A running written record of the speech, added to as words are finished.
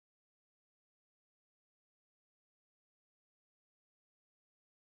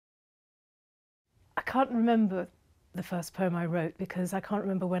can't remember the first poem I wrote because I can't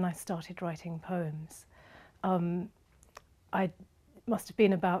remember when I started writing poems. I must have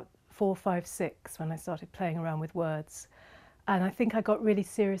been about 4, 5, 6 when I started playing around with words. And I think I got really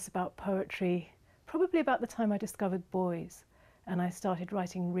serious about poetry probably about the time I discovered boys, and I started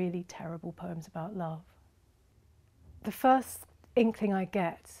writing really terrible poems about love. The first inkling I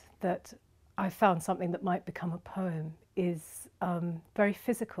get that I found something that might become a poem is very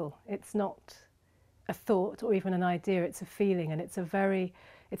physical. It's not a thought or even an idea, it's a feeling, and it's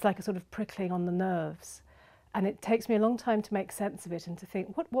like a sort of prickling on the nerves. And it takes me a long time to make sense of it and to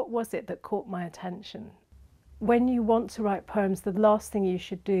think, what was it that caught my attention? When you want to write poems, the last thing you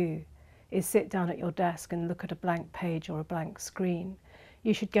should do is sit down at your desk and look at a blank page or a blank screen.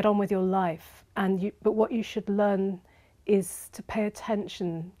 You should get on with your life, but what you should learn is to pay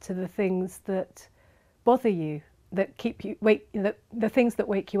attention to the things that bother you, that keep you the things that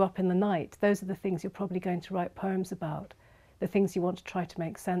wake you up in the night. Those are the things you're probably going to write poems about, the things you want to try to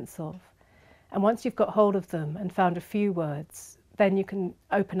make sense of. And once you've got hold of them and found a few words, then you can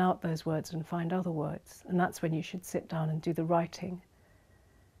open out those words and find other words. And that's when you should sit down and do the writing.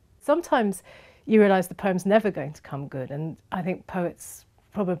 Sometimes you realise the poem's never going to come good, and I think poets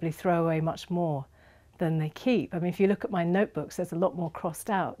probably throw away much more than they keep. I mean, if you look at my notebooks, there's a lot more crossed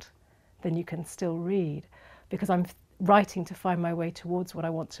out than you can still read, because I'm writing to find my way towards what I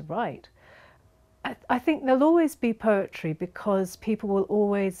want to write. I think there'll always be poetry because people will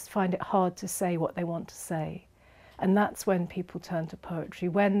always find it hard to say what they want to say. And that's when people turn to poetry.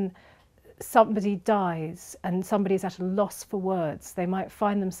 When somebody dies and somebody's at a loss for words, they might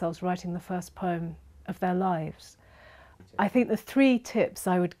find themselves writing the first poem of their lives. I think the 3 tips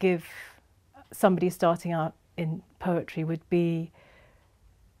I would give somebody starting out in poetry would be: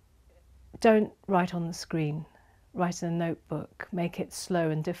 don't write on the screen, write in a notebook, make it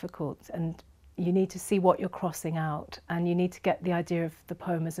slow and difficult, and you need to see what you're crossing out, and you need to get the idea of the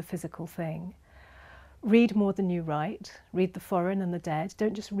poem as a physical thing. Read more than you write. Read the foreign and the dead.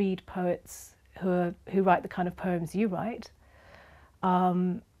 Don't just read poets who write the kind of poems you write.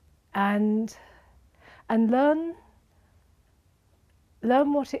 And learn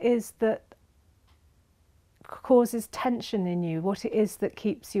what it is that causes tension in you, what it is that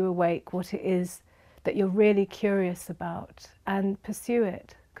keeps you awake, what it is that you're really curious about, and pursue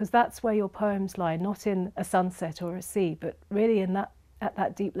it. Because that's where your poems lie, not in a sunset or a sea, but really at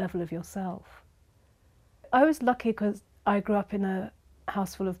that deep level of yourself. I was lucky because I grew up in a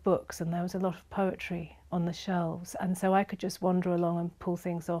house full of books and there was a lot of poetry on the shelves, and so I could just wander along and pull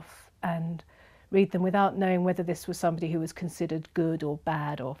things off and read them without knowing whether this was somebody who was considered good or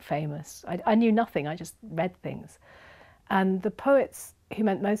bad or famous. I knew nothing, I just read things. And the poets who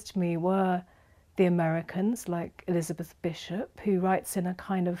meant most to me were the Americans, like Elizabeth Bishop, who writes in a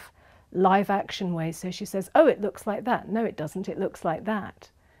kind of live action way. So she says, oh, it looks like that. No, it doesn't. It looks like that.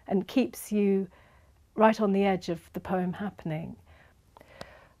 And keeps you right on the edge of the poem happening.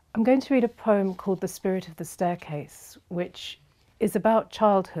 I'm going to read a poem called The Spirit of the Staircase, which is about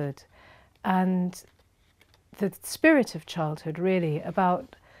childhood and the spirit of childhood, really,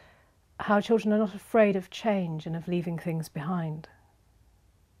 about how children are not afraid of change and of leaving things behind.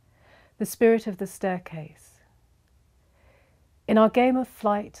 The Spirit of the Staircase. In our game of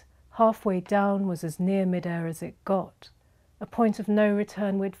flight, halfway down was as near mid-air as it got, a point of no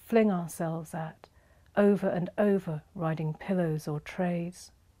return we'd fling ourselves at, over and over, riding pillows or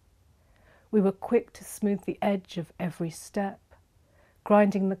trays. We were quick to smooth the edge of every step,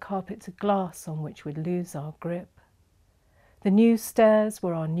 grinding the carpet to glass on which we'd lose our grip. The new stairs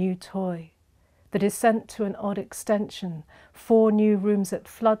were our new toy, the descent to an odd extension, 4 new rooms at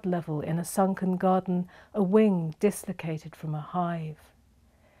flood level in a sunken garden, a wing dislocated from a hive.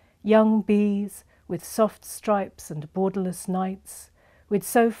 Young bees with soft stripes and borderless nights, we'd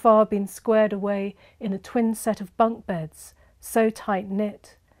so far been squared away in a twin set of bunk beds, so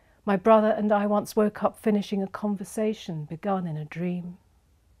tight-knit, my brother and I once woke up finishing a conversation begun in a dream.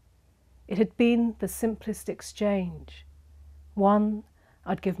 It had been the simplest exchange, one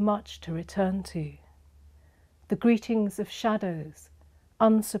I'd give much to return to. The greetings of shadows,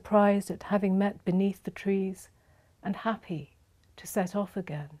 unsurprised at having met beneath the trees, and happy to set off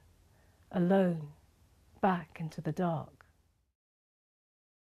again, alone, back into the dark.